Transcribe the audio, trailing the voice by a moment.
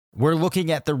We're looking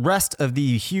at the rest of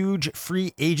the huge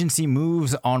free agency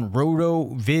moves on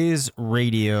RotoViz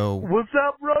Radio. What's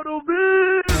up,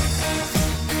 RotoViz?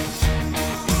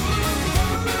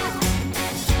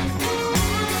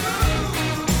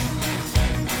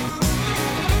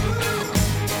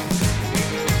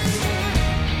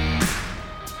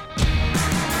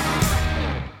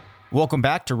 Welcome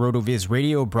back to RotoViz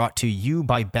Radio, brought to you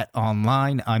by Bet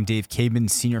Online. I'm Dave Caban,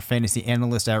 Senior Fantasy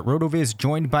Analyst at RotoViz,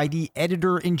 joined by the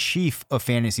Editor-in-Chief of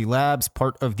Fantasy Labs,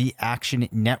 part of the Action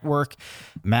Network,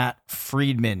 Matt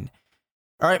Friedman.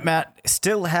 All right, Matt,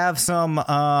 still have some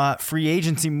free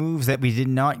agency moves that we did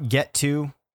not get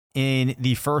to in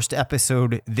the first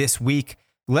episode this week.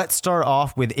 Let's start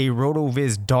off with a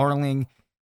RotoViz darling,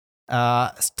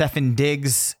 Stefan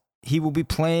Diggs. He will be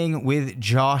playing with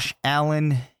Josh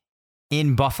Allen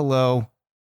in Buffalo.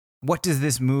 What does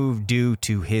this move do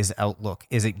to his outlook?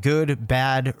 Is it good,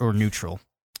 bad, or neutral?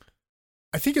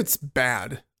 I think it's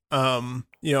bad.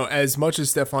 As much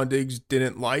as Stefan Diggs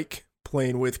didn't like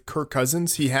playing with Kirk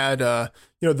Cousins, he had the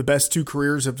best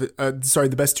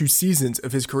the best two seasons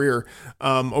of his career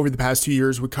over the past 2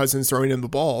 years with Cousins throwing him the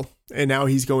ball, and now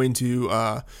he's going to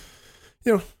a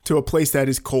place that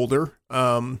is colder,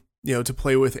 to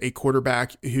play with a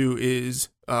quarterback who is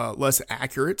less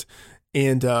accurate.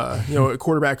 And, a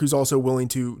quarterback who's also willing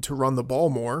to run the ball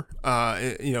more,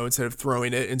 instead of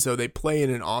throwing it. And so they play in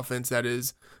an offense that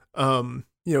is,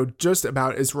 just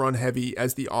about as run heavy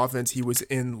as the offense he was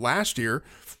in last year.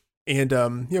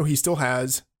 And, he still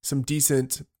has some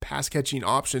decent pass catching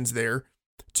options there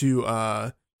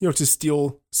to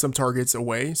steal some targets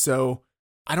away. So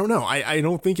I don't know. I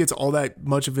don't think it's all that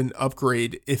much of an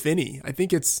upgrade, if any. I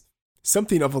think it's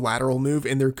something of a lateral move,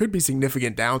 and there could be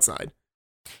significant downside.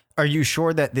 Are you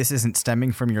sure that this isn't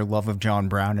stemming from your love of John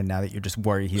Brown, and now that you're just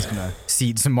worried he's going to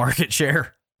cede some market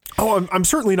share? Oh, I'm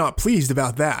certainly not pleased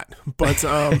about that, but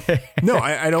no,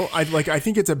 I don't. I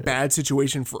think it's a bad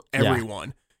situation for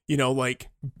everyone. Yeah.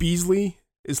 Beasley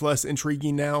is less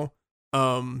intriguing now.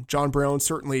 John Brown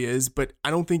certainly is, but I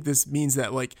don't think this means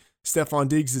that Stefan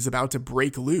Diggs is about to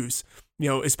break loose.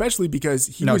 Especially because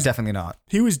definitely not.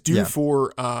 He was due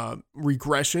for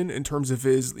regression in terms of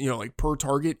his, per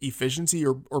target efficiency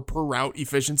or per route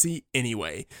efficiency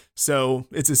anyway. So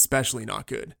it's especially not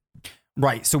good.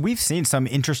 Right. So we've seen some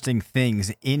interesting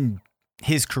things in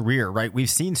his career, right? We've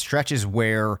seen stretches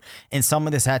where, and some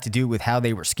of this had to do with how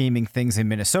they were scheming things in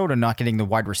Minnesota, not getting the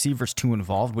wide receivers too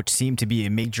involved, which seemed to be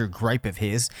a major gripe of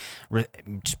his,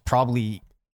 probably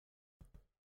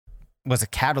was a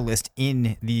catalyst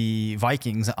in the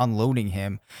Vikings unloading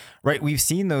him, right? We've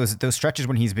seen those stretches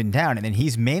when he's been down, and then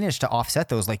he's managed to offset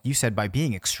those, like you said, by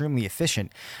being extremely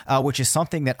efficient, which is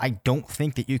something that I don't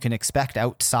think that you can expect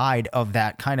outside of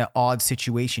that kind of odd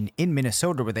situation in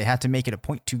Minnesota where they had to make it a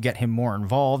point to get him more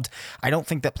involved. I don't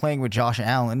think that playing with Josh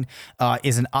Allen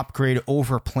is an upgrade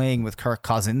over playing with Kirk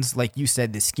Cousins. Like you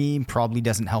said, the scheme probably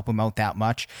doesn't help him out that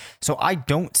much. So I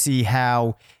don't see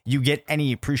how you get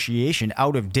any appreciation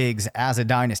out of Diggs as a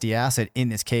dynasty asset in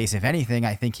this case. If anything,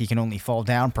 I think he can only fall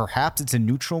down. Perhaps it's a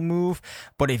neutral move,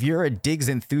 but if you're a Diggs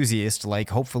enthusiast, like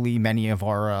hopefully many of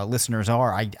our listeners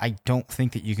are, I don't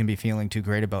think that you can be feeling too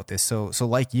great about this. So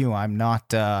like you, I'm not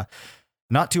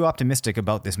too optimistic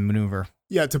about this maneuver.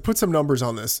 Yeah, to put some numbers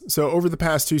on this. So over the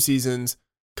past 2 seasons,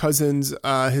 Cousins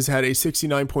has had a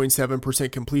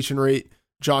 69.7% completion rate.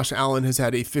 Josh Allen has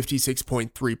had a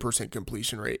 56.3%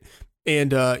 completion rate.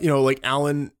 And,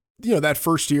 Allen, that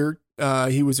first year,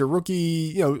 he was a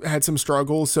rookie, had some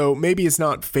struggles. So maybe it's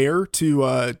not fair to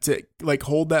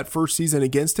hold that first season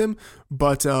against him.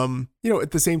 But,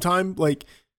 at the same time,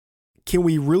 can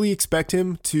we really expect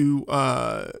him to,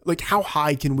 how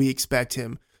high can we expect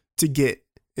him to get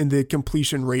in the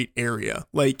completion rate area?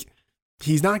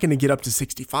 He's not going to get up to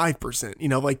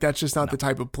 65%, that's just not the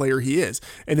type of player he is.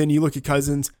 And then you look at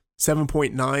Cousins,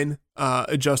 7.9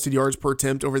 adjusted yards per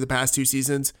attempt over the past 2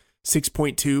 seasons,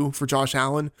 6.2 for Josh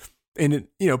Allen. And,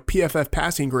 PFF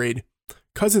passing grade,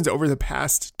 Cousins over the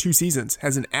past 2 seasons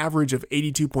has an average of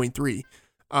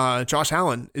 82.3. Josh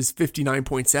Allen is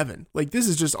 59.7. This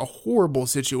is just a horrible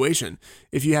situation.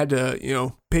 If you had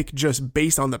to, pick just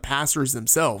based on the passers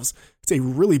themselves, it's a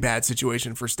really bad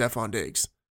situation for Stefan Diggs.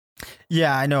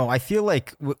 Yeah, I know. I feel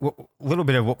like a little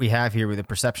bit of what we have here with the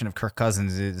perception of Kirk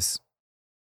Cousins is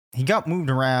he got moved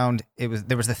around. There was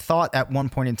the thought at one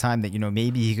point in time that,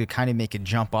 maybe he could kind of make a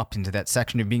jump up into that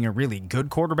section of being a really good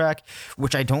quarterback,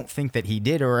 which I don't think that he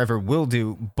did or ever will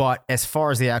do. But as far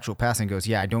as the actual passing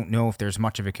goes, I don't know if there's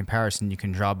much of a comparison you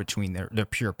can draw between the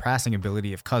pure passing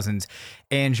ability of Cousins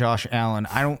and Josh Allen.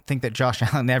 I don't think that Josh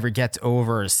Allen ever gets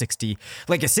over a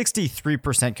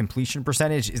 63% completion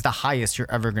percentage is the highest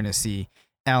you're ever going to see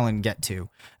Allen get to.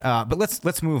 But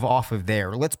let's move off of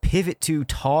there. Let's pivot to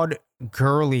Todd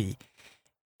Gurley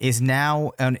is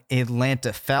now an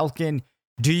Atlanta Falcon.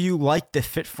 Do you like the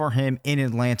fit for him in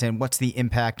Atlanta, and what's the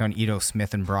impact on Ito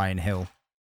Smith and Brian Hill?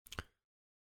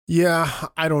 Yeah,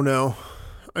 I don't know.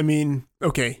 I mean,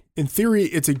 okay, in theory,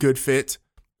 it's a good fit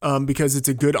because it's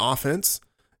a good offense.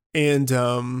 And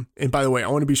by the way, I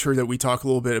want to be sure that we talk a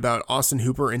little bit about Austin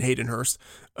Hooper and Hayden Hurst.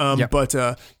 But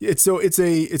it's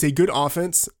a good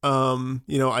offense.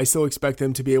 I still expect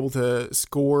them to be able to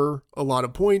score a lot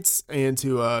of points and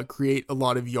to create a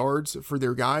lot of yards for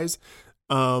their guys.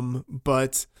 Man,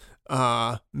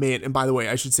 and by the way,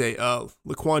 I should say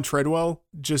Laquan Treadwell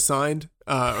just signed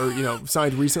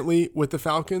signed recently with the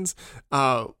Falcons.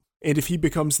 And if he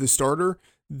becomes the starter,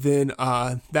 then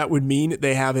that would mean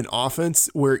they have an offense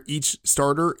where each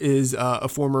starter is a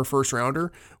former first rounder,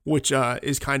 which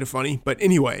is kind of funny. But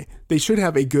anyway, they should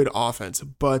have a good offense.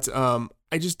 But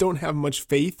I just don't have much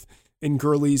faith in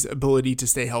Gurley's ability to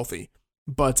stay healthy.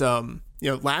 But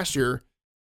last year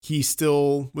he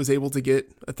still was able to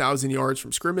get 1,000 yards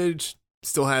from scrimmage,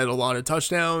 still had a lot of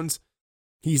touchdowns.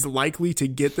 He's likely to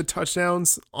get the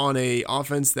touchdowns on a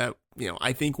offense that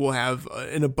I think will have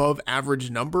an above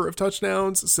average number of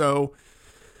touchdowns. So,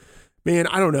 man,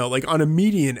 I don't know. Like on a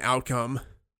median outcome,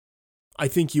 I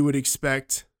think you would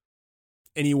expect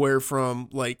anywhere from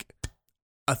like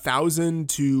 1,000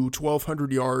 to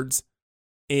 1,200 yards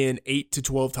and 8 to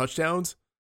 12 touchdowns.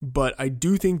 But I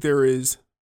do think there is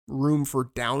room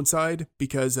for downside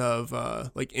because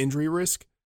of injury risk.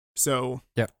 So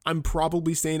I'm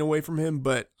probably staying away from him,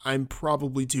 but I'm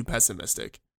probably too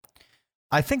pessimistic.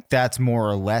 I think that's more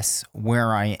or less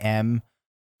where I am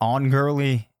on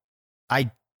Gurley.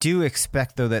 I do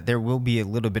expect, though, that there will be a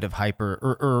little bit of hype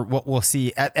or what we'll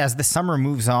see as the summer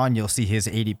moves on. You'll see his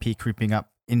ADP creeping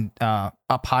up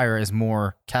higher as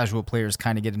more casual players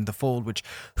kind of get into the fold, which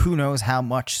who knows how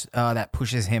much that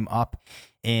pushes him up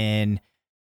in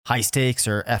high stakes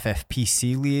or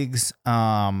FFPC leagues.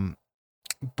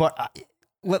 But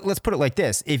let's put it like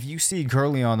this. If you see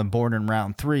Gurley on the board in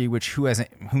round 3, which who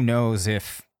knows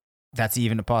if that's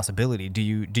even a possibility. Do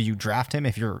you draft him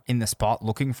if you're in the spot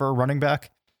looking for a running back?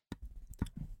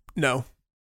 No.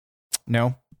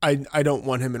 I don't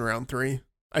want him in round 3.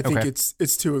 I think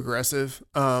it's too aggressive.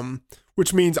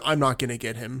 Which means I'm not going to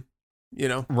get him,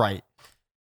 Right.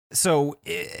 So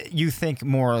you think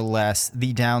more or less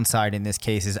the downside in this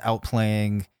case is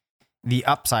outplaying the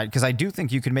upside, because I do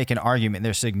think you could make an argument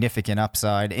there's significant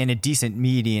upside and a decent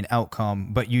median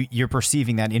outcome, but you're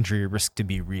perceiving that injury risk to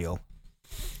be real.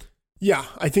 Yeah,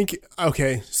 I think,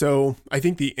 so I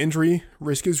think the injury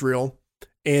risk is real.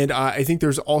 And I think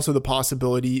there's also the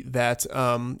possibility that,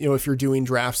 if you're doing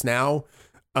drafts now,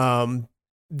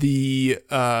 the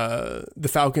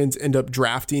Falcons end up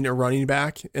drafting a running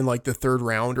back in like the 3rd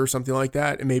round or something like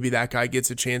that. And maybe that guy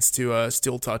gets a chance to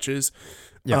steal touches.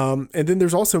 Yeah. And then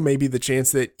there's also maybe the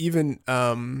chance that even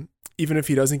if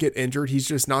he doesn't get injured, he's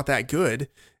just not that good.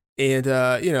 And,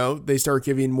 they start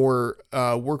giving more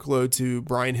workload to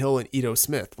Brian Hill and Ito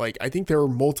Smith. Like, I think there are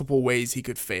multiple ways he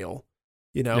could fail,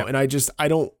 and I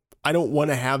don't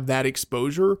want to have that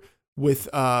exposure with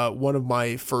one of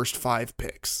my first 5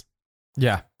 picks.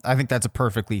 Yeah, I think that's a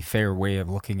perfectly fair way of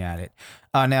looking at it.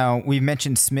 Now, we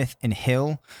mentioned Smith and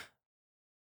Hill.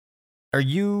 Are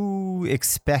you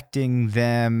expecting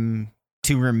them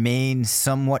to remain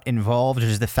somewhat involved, or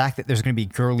is the fact that there's going to be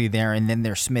Gurley there and then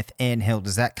there's Smith and Hill,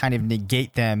 does that kind of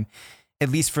negate them, at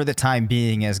least for the time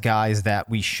being, as guys that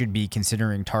we should be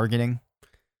considering targeting?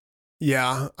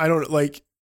 Yeah, I don't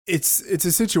it's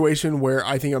a situation where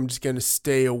I think I'm just going to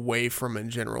stay away from in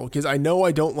general, because I know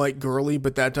I don't like Gurley,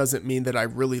 but that doesn't mean that I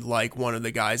really like one of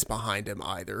the guys behind him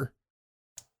either.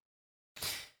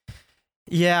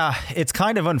 Yeah, it's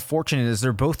kind of unfortunate as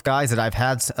they're both guys that I've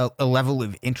had a level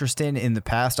of interest in the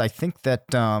past. I think that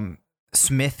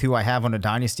Smith, who I have on a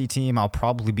dynasty team, I'll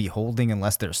probably be holding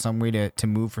unless there's some way to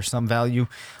move for some value.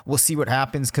 We'll see what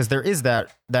happens, because there is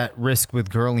that risk with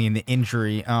Gurley and the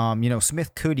injury.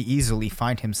 Smith could easily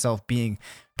find himself being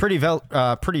pretty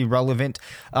relevant.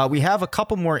 We have a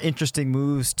couple more interesting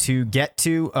moves to get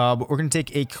to, but we're going to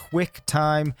take a quick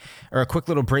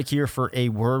little break here for a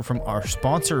word from our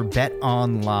sponsor, Bet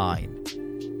Online.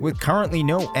 With currently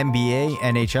no NBA,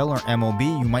 NHL, or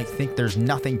MLB, you might think there's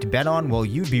nothing to bet on. Well,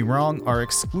 you'd be wrong. Our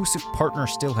exclusive partner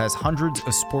still has hundreds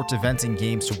of sports events and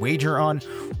games to wager on,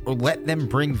 or let them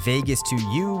bring Vegas to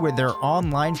you with their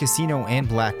online casino and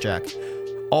blackjack.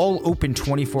 All open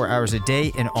 24 hours a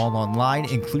day and all online,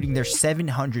 including their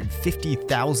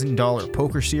 $750,000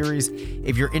 poker series.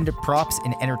 If you're into props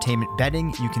and entertainment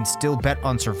betting, you can still bet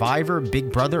on Survivor,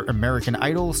 Big Brother, American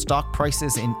Idol, stock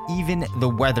prices, and even the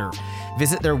weather.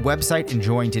 Visit their website and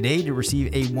join today to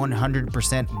receive a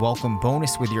 100% welcome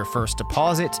bonus with your first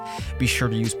deposit. Be sure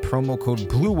to use promo code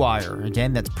BLUEWIRE.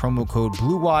 Again, that's promo code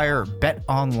BLUEWIRE. Bet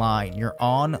online, your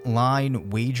online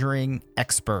wagering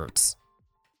experts.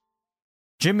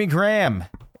 Jimmy Graham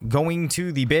going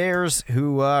to the Bears,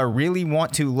 who really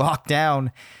want to lock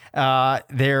down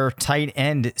their tight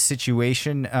end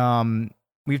situation.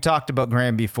 We've talked about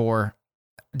Graham before,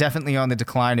 definitely on the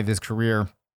decline of his career.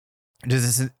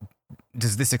 Does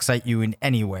this excite you in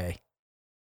any way?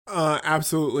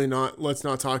 Absolutely not. Let's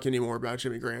not talk anymore about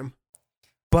Jimmy Graham.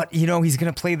 But, he's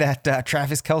going to play that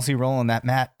Travis Kelce role in that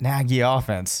Matt Nagy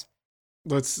offense.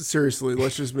 Let's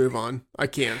just move on. I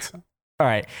can't. All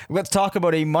right, let's talk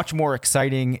about a much more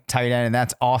exciting tight end, and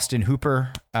that's Austin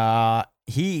Hooper.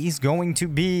 He's going to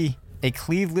be a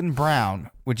Cleveland Brown,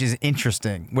 which is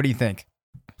interesting. What do you think?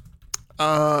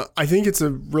 I think it's a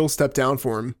real step down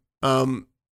for him.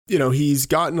 He's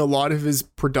gotten a lot of his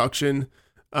production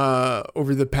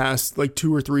over the past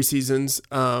 2 or 3 seasons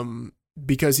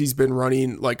because he's been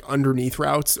running underneath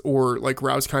routes or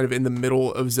routes kind of in the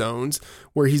middle of zones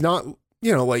where he's not.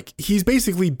 He's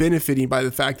basically benefiting by the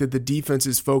fact that the defense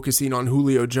is focusing on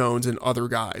Julio Jones and other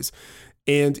guys.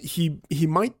 And he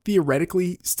might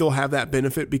theoretically still have that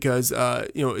benefit because, a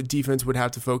defense would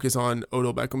have to focus on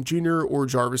Odell Beckham Jr. or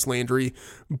Jarvis Landry.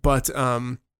 But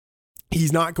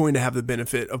he's not going to have the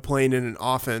benefit of playing in an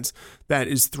offense that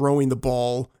is throwing the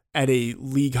ball at a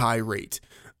league high rate.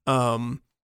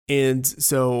 And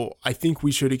so I think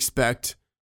we should expect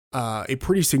a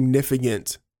pretty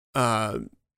significant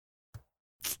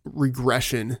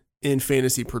regression in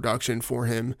fantasy production for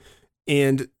him.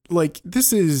 And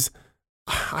this is,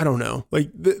 I don't know,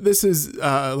 this is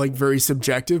very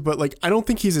subjective, but I don't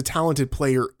think he's a talented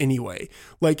player anyway.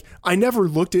 I never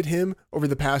looked at him over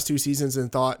the past 2 seasons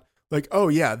and thought oh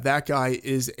yeah, that guy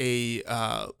is a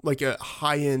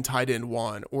high end tight end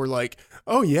one, or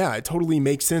oh yeah, it totally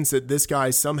makes sense that this guy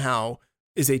somehow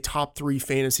is a top 3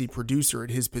 fantasy producer at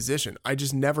his position. I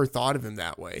just never thought of him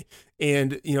that way.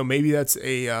 And, maybe that's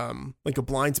a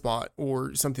blind spot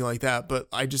or something like that, but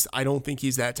I don't think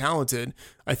he's that talented.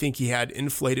 I think he had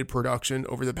inflated production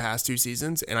over the past 2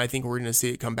 seasons, and I think we're going to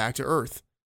see it come back to earth.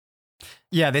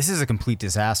 Yeah, this is a complete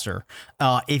disaster.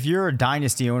 If you're a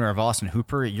dynasty owner of Austin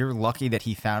Hooper, you're lucky that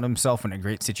he found himself in a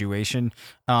great situation.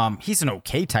 He's an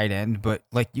okay tight end, but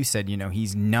like you said,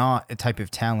 he's not a type of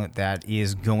talent that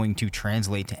is going to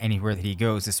translate to anywhere that he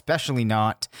goes, especially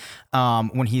not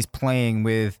when he's playing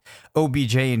with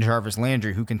OBJ and Jarvis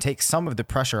Landry, who can take some of the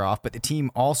pressure off, but the team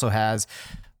also has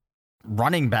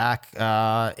running back,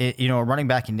 running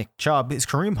back in Nick Chubb. Is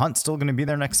Kareem Hunt still going to be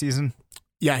there next season?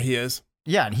 Yeah, he is.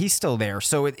 Yeah, and he's still there.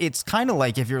 So it's kind of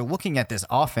like if you're looking at this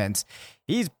offense,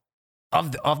 he's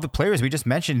of the players we just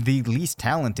mentioned, the least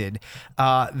talented.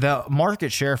 The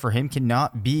market share for him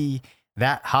cannot be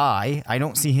that high. I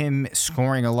don't see him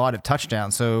scoring a lot of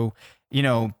touchdowns. So,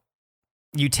 you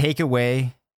take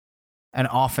away an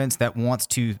offense that wants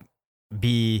to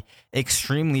be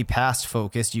extremely pass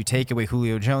focused. You take away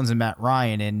Julio Jones and Matt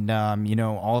Ryan, and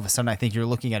all of a sudden I think you're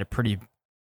looking at a pretty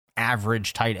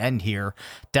average tight end here.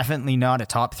 Definitely not a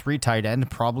top 3 tight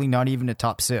end, probably not even a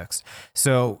top 6.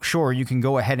 So sure, you can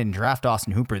go ahead and draft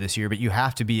Austin Hooper this year, but you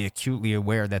have to be acutely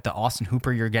aware that the Austin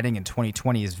Hooper you're getting in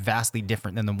 2020 is vastly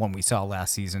different than the one we saw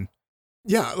last season.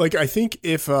 Yeah, I think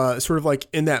if in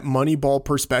that Moneyball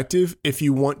perspective, if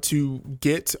you want to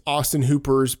get Austin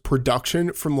Hooper's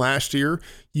production from last year,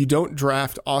 you don't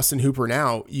draft Austin Hooper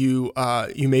now. You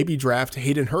maybe draft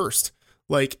Hayden Hurst.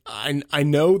 I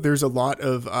know there's a lot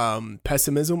of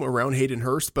pessimism around Hayden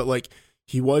Hurst, but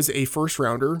he was a first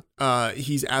rounder.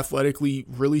 He's athletically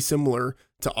really similar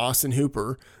to Austin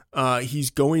Hooper.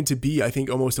 He's going to be, I think,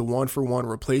 almost a 1-for-1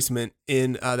 replacement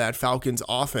in that Falcons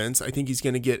offense. I think he's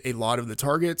going to get a lot of the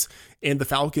targets, and the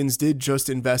Falcons did just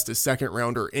invest a 2nd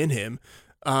rounder in him.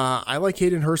 I like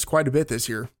Hayden Hurst quite a bit this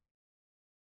year.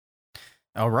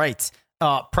 All right.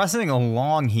 Pressing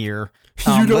along here.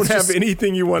 You don't have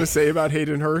anything you want to say about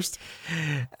Hayden Hurst?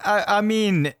 I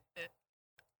mean,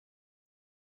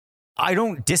 I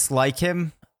don't dislike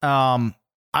him. I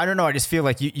don't know. I just feel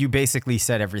like you basically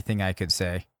said everything I could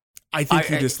say. I think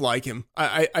you dislike him.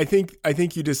 I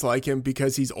think you dislike him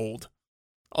because he's old.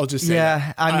 I'll just say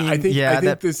that. I think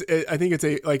it's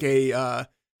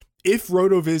if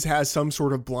RotoViz has some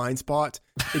sort of blind spot,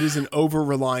 it is an over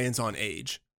reliance on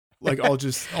age. Like I'll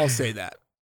say that.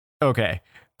 Okay.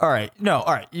 All right. No.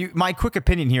 All right. My quick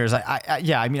opinion here is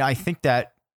I think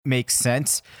that makes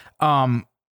sense.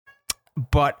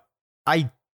 But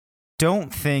I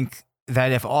don't think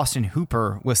that if Austin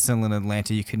Hooper was still in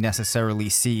Atlanta, you could necessarily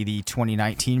see the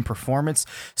 2019 performance.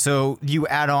 So you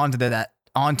add on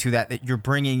to that you're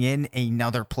bringing in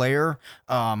another player,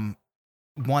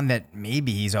 one that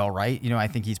maybe he's all right. I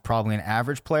think he's probably an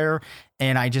average player.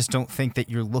 And I just don't think that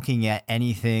you're looking at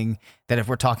anything that, if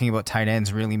we're talking about tight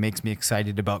ends, really makes me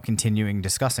excited about continuing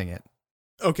discussing it.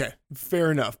 Okay,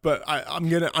 fair enough. But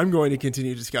I'm going to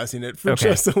continue discussing it for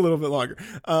just a little bit longer.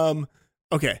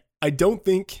 Okay, I don't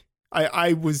think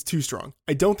I was too strong.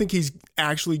 I don't think he's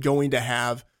actually going to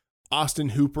have Austin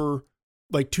Hooper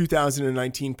like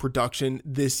 2019 production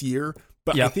this year,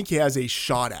 but I think he has a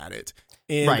shot at it.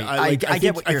 And right. I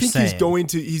get what you're saying.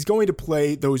 He's going to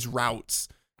play those routes,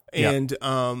 and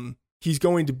he's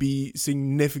going to be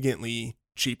significantly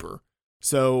cheaper.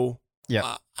 So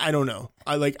I don't know.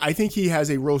 I think he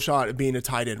has a real shot at being a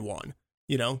tight end one.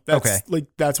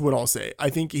 That's what I'll say. I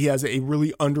think he has a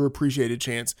really underappreciated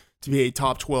chance to be a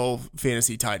top 12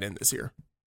 fantasy tight end this year.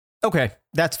 Okay,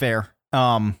 that's fair.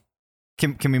 Can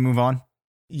we move on?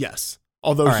 Yes.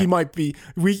 Although he might be,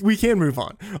 we can move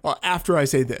on after I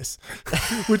say this,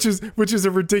 which is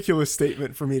a ridiculous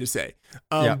statement for me to say.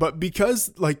 But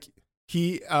because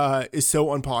he is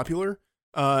so unpopular,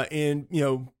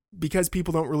 and because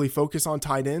people don't really focus on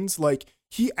tight ends,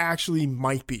 he actually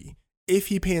might be, if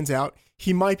he pans out,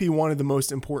 he might be one of the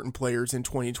most important players in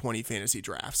 2020 fantasy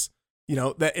drafts.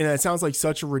 That sounds like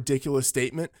such a ridiculous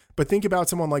statement, but think about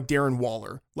someone like Darren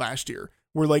Waller last year,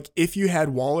 where if you had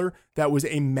Waller, that was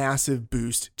a massive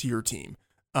boost to your team.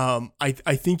 I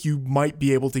think you might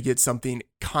be able to get something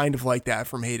kind of like that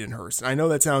from Hayden Hurst. I know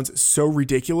that sounds so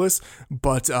ridiculous,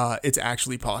 but it's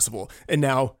actually possible. And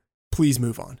now, please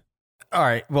move on. All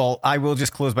right. Well, I will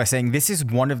just close by saying this is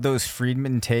one of those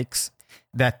Friedman takes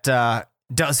that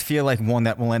does feel like one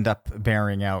that will end up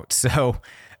bearing out. So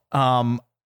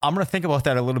I'm going to think about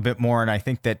that a little bit more, and I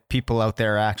think that people out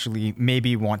there actually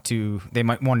maybe they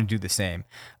might want to do the same.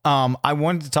 I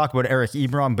wanted to talk about Eric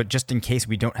Ebron, but just in case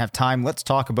we don't have time, let's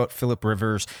talk about Phillip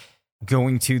Rivers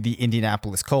going to the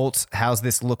Indianapolis Colts. How's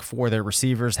this look for their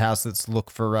receivers? How's this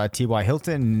look for T.Y.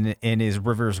 Hilton? And is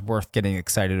Rivers worth getting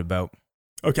excited about?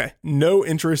 Okay, no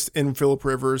interest in Phillip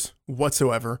Rivers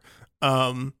whatsoever.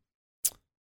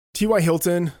 T.Y.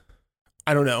 Hilton,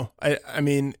 I don't know. I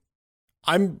mean,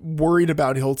 I'm worried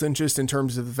about Hilton just in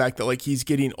terms of the fact that he's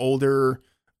getting older,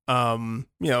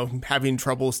 having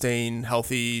trouble staying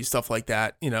healthy, stuff like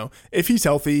that. If he's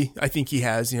healthy, I think he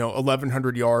has,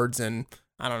 1,100 yards and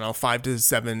 5 to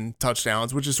 7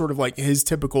 touchdowns, which is sort of like his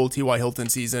typical T.Y. Hilton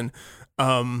season.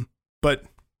 But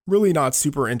really not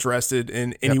super interested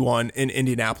in anyone in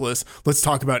Indianapolis. Let's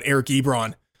talk about Eric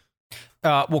Ebron.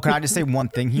 Well, can I just say one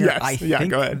thing here? Yes.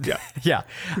 Go ahead. Yeah.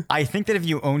 I think that if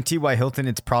you own T.Y. Hilton,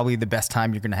 it's probably the best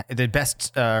time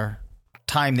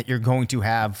time that you're going to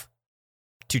have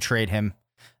to trade him.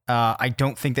 I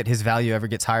don't think that his value ever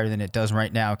gets higher than it does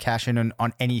right now. Cash in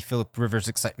on any Phillip Rivers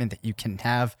excitement that you can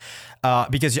have,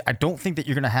 because I don't think that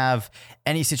you're going to have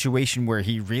any situation where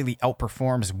he really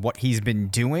outperforms what he's been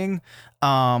doing.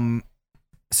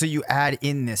 So you add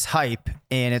in this hype,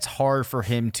 and it's hard for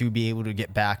him to be able to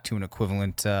get back to an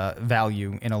equivalent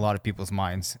value in a lot of people's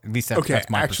minds. At least that's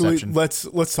my perception.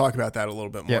 Let's talk about that a little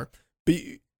bit more. But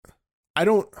I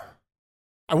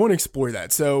want to explore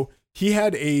that. So he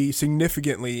had a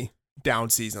significantly down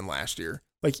season last year.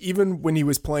 Even when he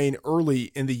was playing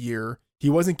early in the year, he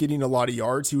wasn't getting a lot of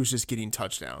yards. He was just getting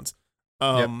touchdowns.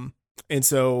 And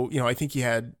so, I think he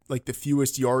had the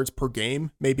fewest yards per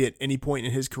game, maybe at any point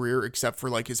in his career, except for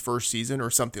his first season or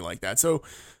something like that. So,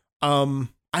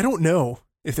 I don't know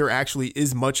if there actually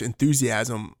is much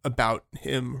enthusiasm about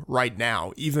him right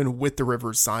now, even with the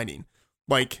Rivers signing.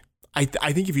 I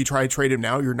think if you try to trade him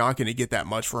now, you're not going to get that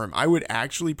much for him. I would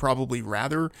actually probably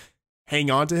rather hang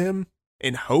on to him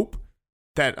and hope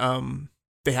that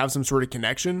they have some sort of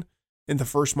connection in the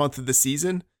first month of the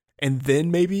season, and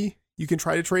then maybe you can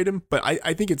try to trade him. But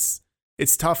I think it's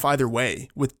tough either way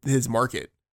with his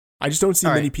market. I just don't see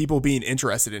many people being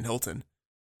interested in Hilton.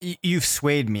 You've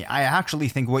swayed me. I actually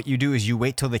think what you do is you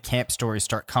wait till the camp stories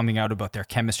start coming out about their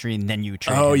chemistry, and then you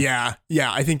trade him.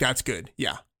 Yeah. I think that's good.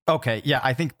 Yeah. Okay, yeah,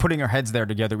 I think putting our heads there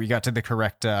together, we got to the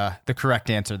correct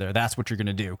answer there. That's what you're going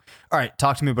to do. All right,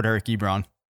 talk to me about Eric Ebron.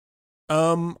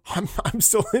 I'm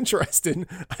still interested.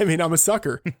 I mean, I'm a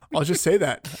sucker. I'll just say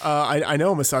that. I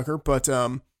know I'm a sucker, but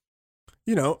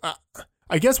you know,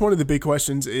 I guess one of the big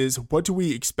questions is what do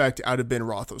we expect out of Ben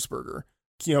Roethlisberger?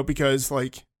 You know, because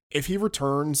like if he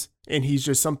returns and he's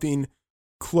just something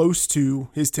close to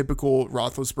his typical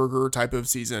Roethlisberger type of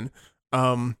season,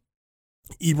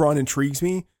 Ebron intrigues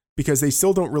me because they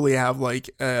still don't really have like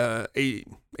a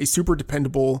super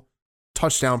dependable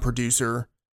touchdown producer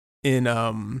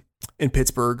in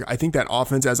Pittsburgh. I think that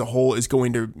offense as a whole is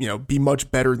going to, you know, be much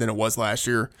better than it was last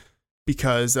year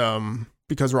because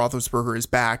Roethlisberger is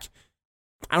back.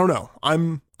 I don't know.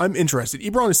 I'm interested.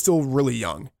 Ebron is still really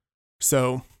young,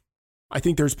 so I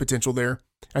think there's potential there.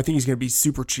 I think he's going to be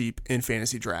super cheap in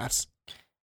fantasy drafts.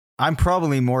 I'm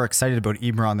probably more excited about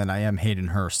Ebron than I am Hayden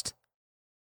Hurst.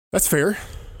 That's fair.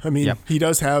 I mean, Yep. He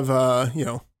does have you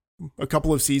know, a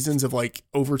couple of seasons of like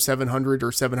over 700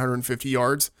 or 750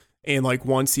 yards and like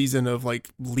one season of like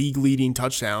league leading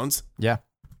touchdowns. Yeah.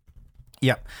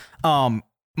 Yep.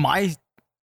 My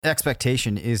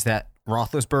expectation is that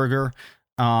Roethlisberger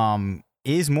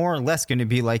is more or less going to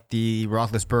be like the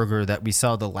Roethlisberger that we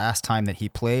saw the last time that he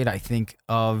played. I think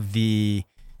of the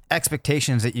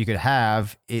expectations that you could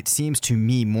have, it seems to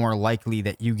me more likely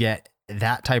that you get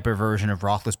that type of version of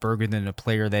Roethlisberger than a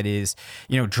player that is,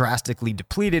 you know, drastically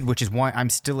depleted, which is why I'm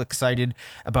still excited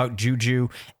about Juju.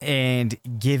 And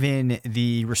given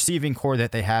the receiving core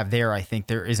that they have there, I think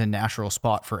there is a natural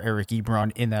spot for Eric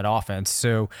Ebron in that offense.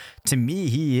 So to me,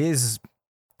 he is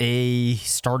a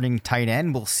starting tight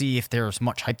end. We'll see if there's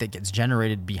much hype that gets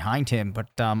generated behind him, but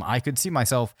I could see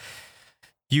myself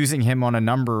using him on a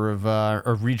number of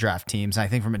redraft teams. I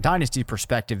think from a dynasty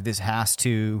perspective, this has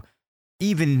to,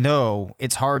 even though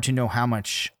it's hard to know how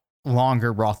much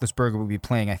longer Roethlisberger will be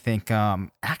playing, I think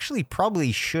actually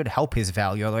probably should help his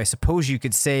value. Although I suppose you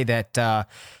could say that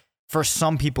for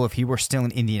some people, if he were still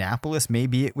in Indianapolis,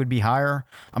 maybe it would be higher.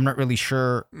 I'm not really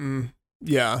sure.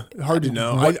 Yeah, hard to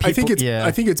know. I think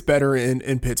it's better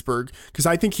in Pittsburgh because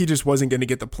I think he just wasn't going to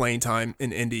get the playing time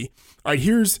in Indy. All right,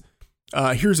 here's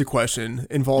a question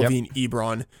involving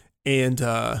Ebron and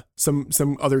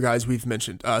some other guys we've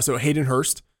mentioned. So Hayden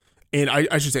Hurst, and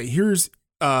I should say here's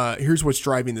what's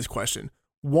driving this question.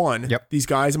 One, these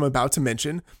guys I'm about to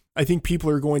mention, I think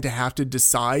people are going to have to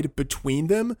decide between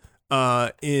them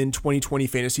in 2020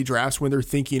 fantasy drafts when they're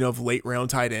thinking of late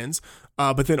round tight ends.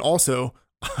 But then also,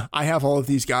 I have all of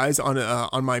these guys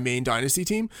on my main dynasty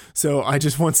team, so I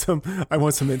just want some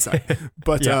insight.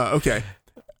 But okay,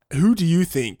 who do you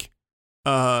think?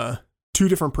 Two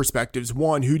different perspectives.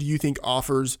 One, who do you think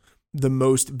offers the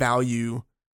most value,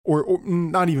 or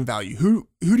not even value? Who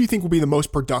do you think will be the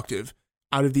most productive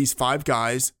out of these five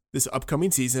guys this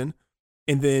upcoming season?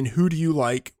 And then who do you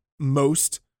like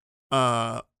most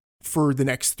for the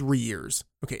next 3 years?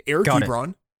 Okay, Eric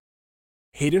Ebron,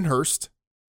 Hayden Hurst,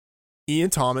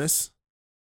 Ian Thomas,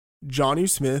 Jonnu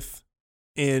Smith,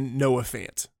 and Noah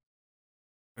Fant.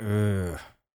 I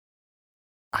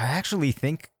actually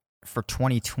think for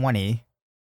 2020,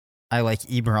 I like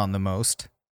Ebron the most.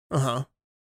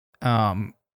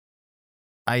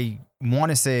 I want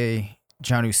to say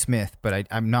Jonnu Smith, but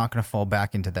I'm not going to fall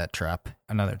back into that trap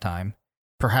another time.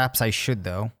 Perhaps I should,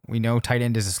 though. We know tight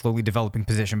end is a slowly developing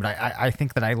position, but I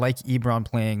think that I like Ebron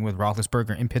playing with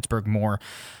Roethlisberger in Pittsburgh more.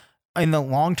 In the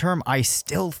long term, I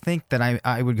still think that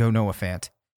I would go Noah Fant.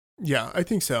 Yeah, I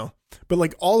think so. But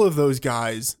like all of those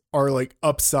guys are like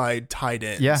upside tight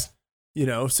ends. Yeah. You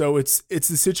know, so it's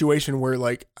the situation where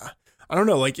like, I don't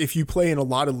know, like if you play in a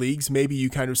lot of leagues, maybe you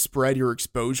kind of spread your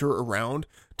exposure around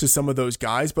to some of those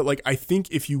guys. But like, I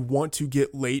think if you want to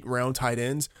get late round tight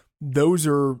ends, those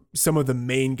are some of the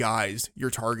main guys you're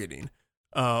targeting.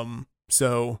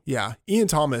 So yeah, Ian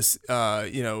Thomas,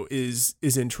 is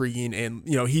intriguing, and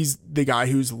he's the guy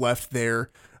who's left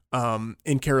there,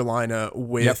 in Carolina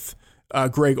with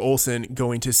Greg Olsen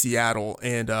going to Seattle,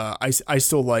 and I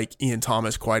still like Ian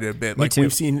Thomas quite a bit. Like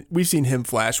we've seen him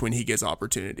flash when he gets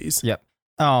opportunities. Yep.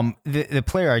 The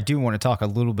player I do want to talk a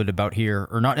little bit about here,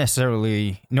 or not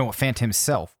necessarily Noah Fant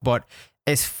himself, but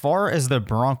as far as the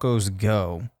Broncos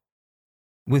go,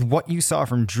 with what you saw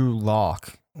from Drew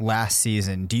Lock last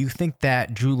season, do you think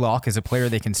that Drew Lock is a player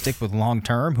they can stick with long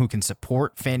term, who can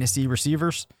support fantasy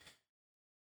receivers?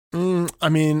 I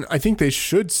mean, I think they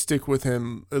should stick with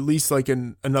him at least like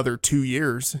in another 2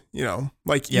 years, even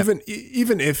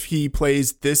if he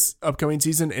plays this upcoming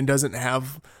season and doesn't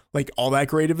have like all that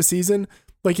great of a season,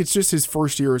 like it's just his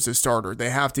first year as a starter. They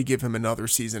have to give him another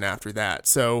season after that.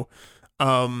 So,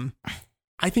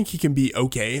 I think he can be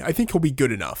okay. I think he'll be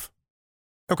good enough.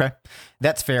 Okay,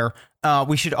 that's fair.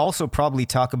 We should also probably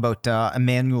talk about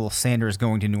Emmanuel Sanders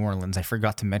going to New Orleans. I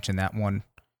forgot to mention that one.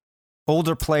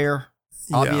 Older player,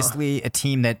 obviously a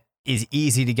team that is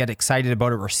easy to get excited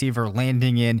about a receiver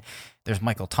landing in. There's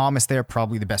Michael Thomas there,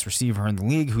 probably the best receiver in the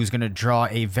league, who's going to draw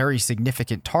a very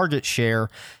significant target share.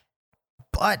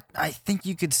 But I think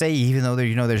you could say, even though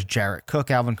there's Jarrett Cook,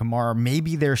 Alvin Kamara,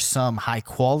 maybe there's some high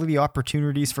quality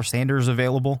opportunities for Sanders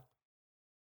available.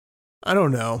 I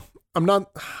don't know.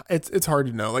 It's hard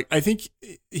to know. Like, I think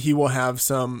he will have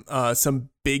some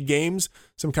big games,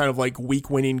 some kind of like week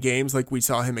winning games like we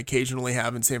saw him occasionally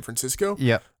have in San Francisco.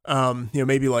 Yeah.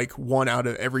 Maybe like 1 out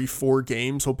of every 4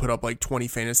 games he'll put up like 20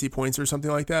 fantasy points or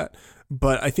something like that.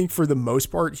 But I think for the most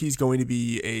part, he's going to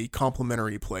be a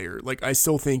complimentary player. Like, I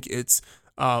still think it's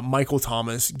Michael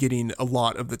Thomas getting a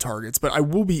lot of the targets, but I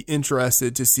will be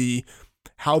interested to see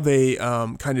how they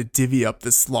kind of divvy up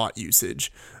the slot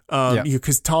usage.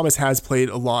 Because Thomas has played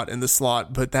a lot in the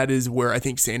slot, but that is where I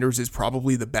think Sanders is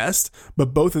probably the best,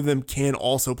 but both of them can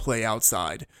also play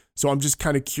outside. So I'm just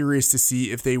kind of curious to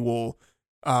see if they will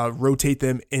rotate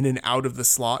them in and out of the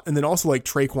slot. And then also like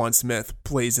Traquan Smith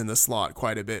plays in the slot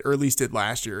quite a bit, or at least did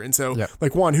last year. And so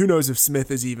like Juan, who knows if Smith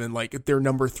is even like their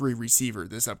number 3 receiver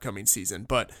this upcoming season,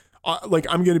 but like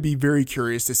I'm going to be very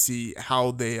curious to see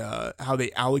how they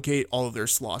allocate all of their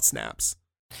slot snaps.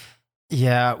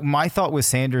 Yeah, my thought with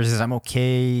Sanders is I'm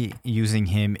okay using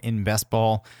him in best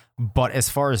ball, but as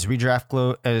far as redraft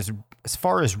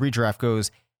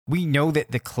goes, we know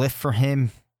that the cliff for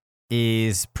him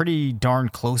is pretty darn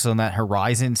close on that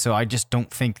horizon. So I just don't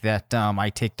think that I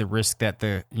take the risk that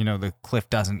the cliff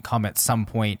doesn't come at some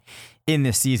point in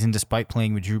this season, despite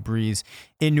playing with Drew Brees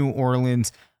in New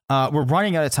Orleans. We're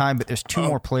running out of time, but there's 2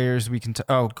 more players we can.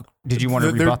 Did you want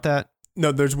to rebut that?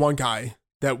 No, there's one guy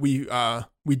that we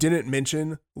didn't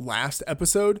mention last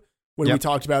episode when we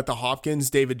talked about the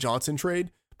Hopkins-David Johnson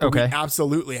trade. Okay. We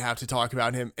absolutely have to talk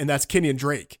about him, and that's Kenyon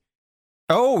Drake.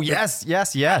 Oh, yes.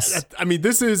 I mean,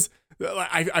 this is...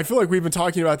 I feel like we've been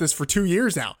talking about this for 2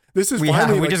 years now. This is we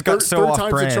just got so off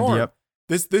brand. Yep.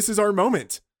 This is our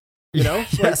moment. You know,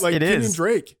 yes, like it Kenyon is.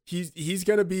 Drake. He's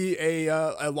going to be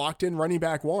a locked in running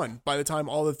back 1 by the time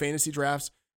all the fantasy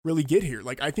drafts really get here.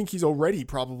 Like, I think he's already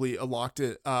probably a locked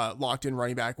in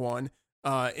running back 1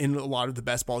 in a lot of the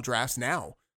best ball drafts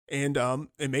now, and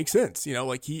it makes sense. You know,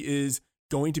 like he is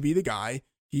going to be the guy.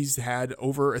 He's had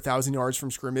over 1,000 yards from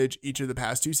scrimmage each of the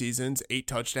past 2 seasons, 8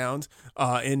 touchdowns,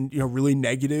 and really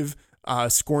negative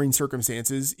scoring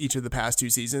circumstances each of the past 2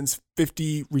 seasons,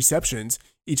 50 receptions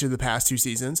each of the past 2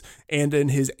 seasons, and in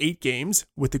his 8 games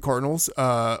with the Cardinals,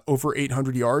 over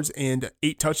 800 yards and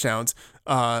 8 touchdowns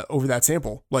over that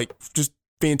sample. Like, just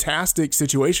fantastic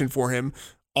situation for him.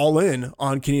 All in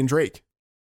on Kenyon Drake.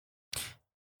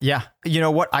 Yeah, you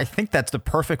know what? I think that's the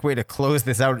perfect way to close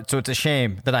this out. So it's a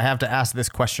shame that I have to ask this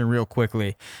question real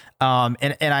quickly. And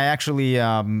I actually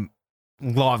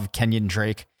love Kenyon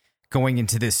Drake going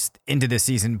into this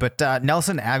season. But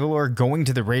Nelson Aguilar going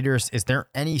to the Raiders, is there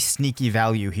any sneaky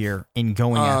value here in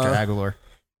going after Aguilar?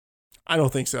 I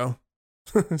don't think so.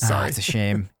 Sorry. It's a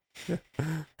shame.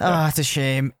 It's a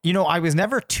shame. You know, I was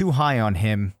never too high on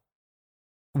him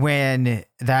when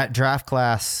that draft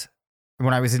class,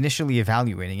 when I was initially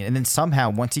evaluating it. And then somehow,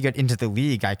 once he got into the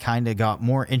league, I kind of got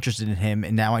more interested in him,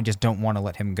 and now I just don't want to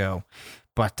let him go.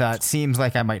 But it seems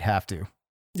like I might have to.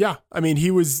 Yeah, I mean,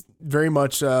 he was very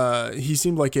much, he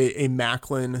seemed like a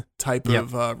Macklin type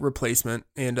of replacement,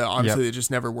 and obviously it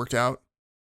just never worked out.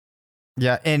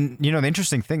 Yeah, and the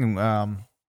interesting thing,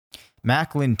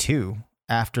 Macklin too,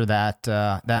 after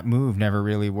that move never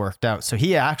really worked out. So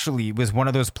he actually was one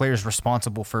of those players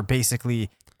responsible for basically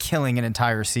killing an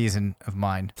entire season of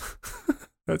mine.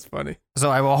 That's funny. So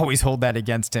I will always hold that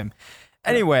against him.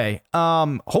 Anyway,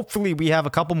 hopefully we have a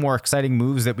couple more exciting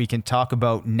moves that we can talk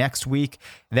about next week.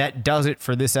 That does it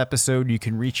for this episode. You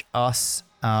can reach us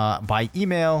by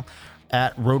email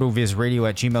at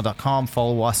rotovizradio@gmail.com.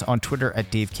 Follow us on Twitter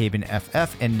at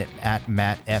DaveCabinFF and at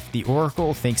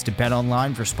MattFTheOracle. Thanks to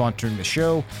BetOnline for sponsoring the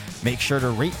show. Make sure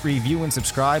to rate, review, and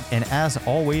subscribe. And as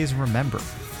always, remember,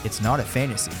 it's not a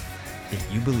fantasy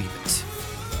if you believe it.